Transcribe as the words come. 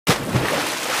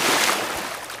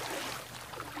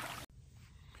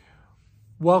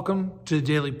Welcome to the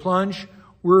Daily Plunge.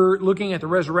 We're looking at the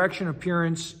resurrection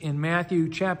appearance in Matthew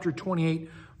chapter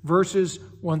 28, verses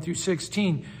 1 through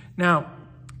 16. Now,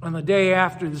 on the day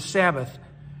after the Sabbath,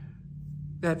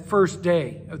 that first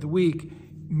day of the week,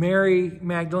 Mary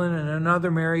Magdalene and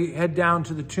another Mary head down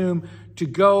to the tomb to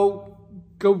go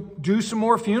do some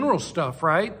more funeral stuff,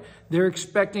 right? They're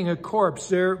expecting a corpse.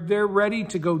 They're ready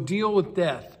to go deal with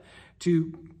death,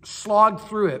 to slog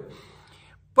through it.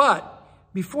 But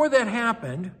before that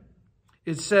happened,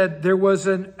 it said there was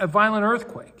a violent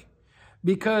earthquake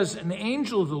because an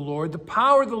angel of the Lord, the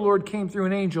power of the Lord came through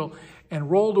an angel and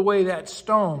rolled away that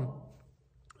stone.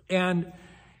 And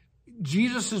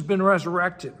Jesus has been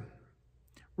resurrected.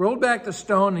 Rolled back the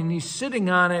stone and he's sitting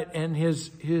on it, and his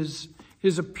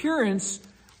appearance,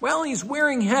 well, he's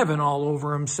wearing heaven all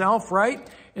over himself, right?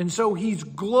 And so he's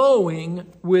glowing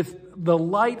with the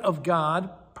light of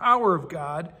God, power of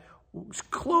God,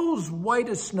 clothes white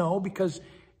as snow because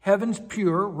heaven's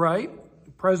pure, right?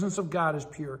 The presence of God is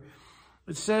pure.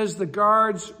 It says the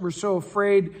guards were so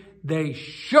afraid they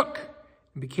shook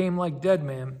and became like dead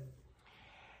men.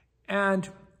 And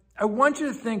I want you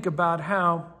to think about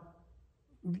how,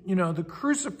 the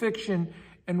crucifixion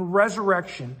and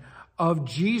resurrection of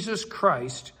Jesus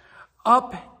Christ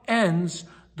upends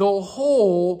the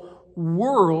whole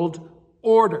world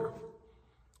order.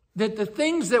 That the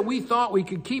things that we thought we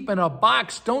could keep in a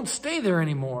box don't stay there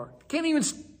anymore. Can't even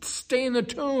stay in the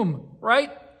tomb, right?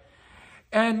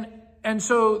 And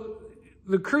so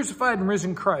the crucified and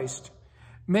risen Christ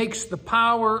makes the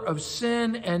power of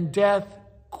sin and death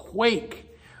quake.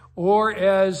 Or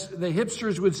as the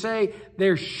hipsters would say,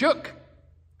 they're shook.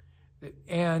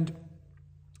 And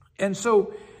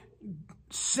so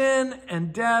sin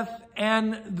and death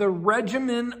and the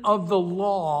regimen of the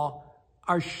law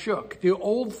are shook. The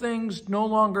old things no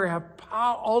longer have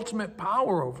ultimate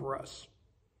power over us.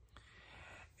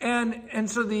 And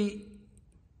that's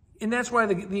why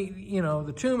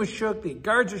the tomb is shook, the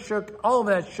guards are shook, all of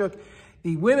that shook.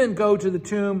 The women go to the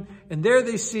tomb, and there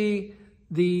they see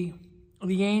the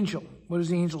angel. What does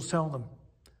the angel tell them?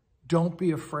 Don't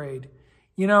be afraid.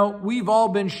 We've all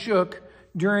been shook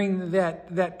during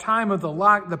that time of the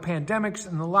pandemics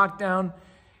and the lockdown,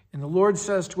 and the Lord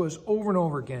says to us over and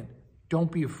over again, don't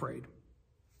be afraid.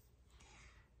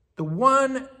 The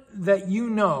one that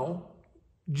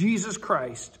Jesus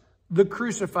Christ, the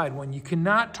crucified one. You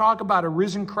cannot talk about a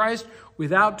risen Christ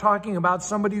without talking about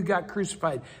somebody who got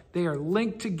crucified. They are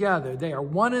linked together. They are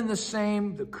one and the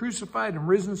same, the crucified and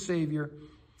risen Savior.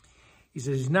 He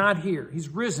says he's not here. He's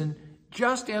risen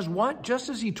just as what? Just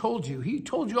as he told you. He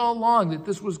told you all along that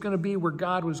this was going to be where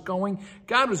God was going.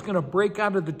 God was going to break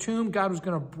out of the tomb. God was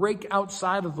going to break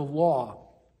outside of the law.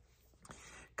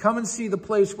 Come and see the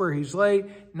place where he's laid.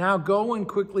 Now go and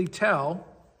quickly tell.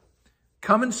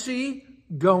 Come and see,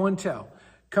 go and tell.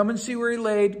 Come and see where he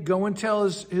laid. Go and tell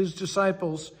his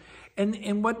disciples.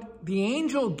 And what the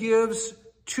angel gives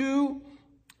to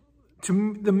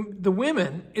the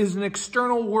women is an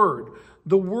external word.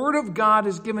 The word of God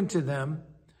is given to them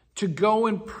to go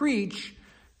and preach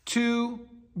to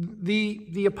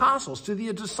the apostles, to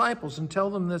the disciples, and tell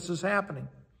them this is happening.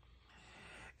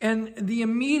 And the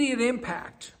immediate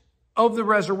impact of the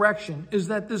resurrection is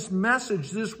that this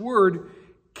message, this word,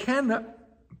 cannot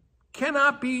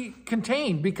be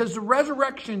contained, because the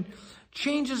resurrection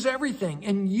changes everything.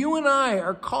 And you and I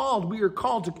are called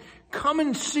to come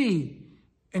and see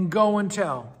and go and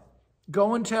tell.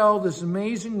 Go and tell this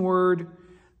amazing word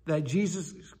that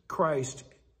Jesus Christ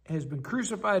has been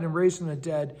crucified and raised from the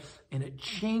dead, and it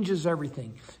changes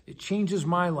everything. It changes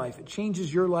my life. It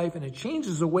changes your life, and it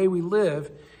changes the way we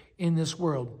live in this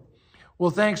world. Well,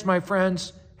 thanks, my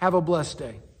friends. Have a blessed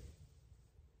day.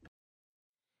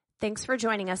 Thanks for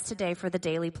joining us today for the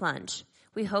Daily Plunge.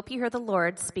 We hope you hear the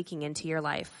Lord speaking into your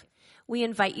life. We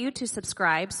invite you to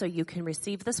subscribe so you can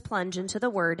receive this plunge into the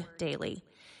Word daily.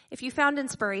 If you found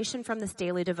inspiration from this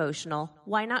daily devotional,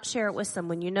 why not share it with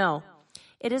someone you know?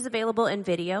 It is available in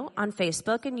video on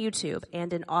Facebook and YouTube,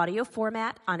 and in audio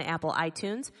format on Apple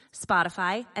iTunes,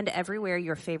 Spotify, and everywhere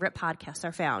your favorite podcasts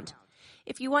are found.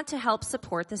 If you want to help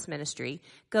support this ministry,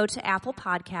 go to Apple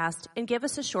Podcast and give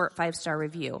us a short 5-star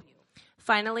review.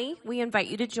 Finally, we invite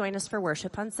you to join us for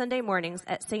worship on Sunday mornings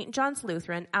at St. John's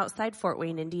Lutheran outside Fort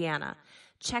Wayne, Indiana.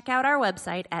 Check out our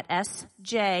website at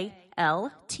sjlt.org.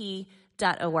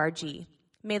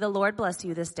 May the Lord bless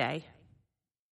you this day.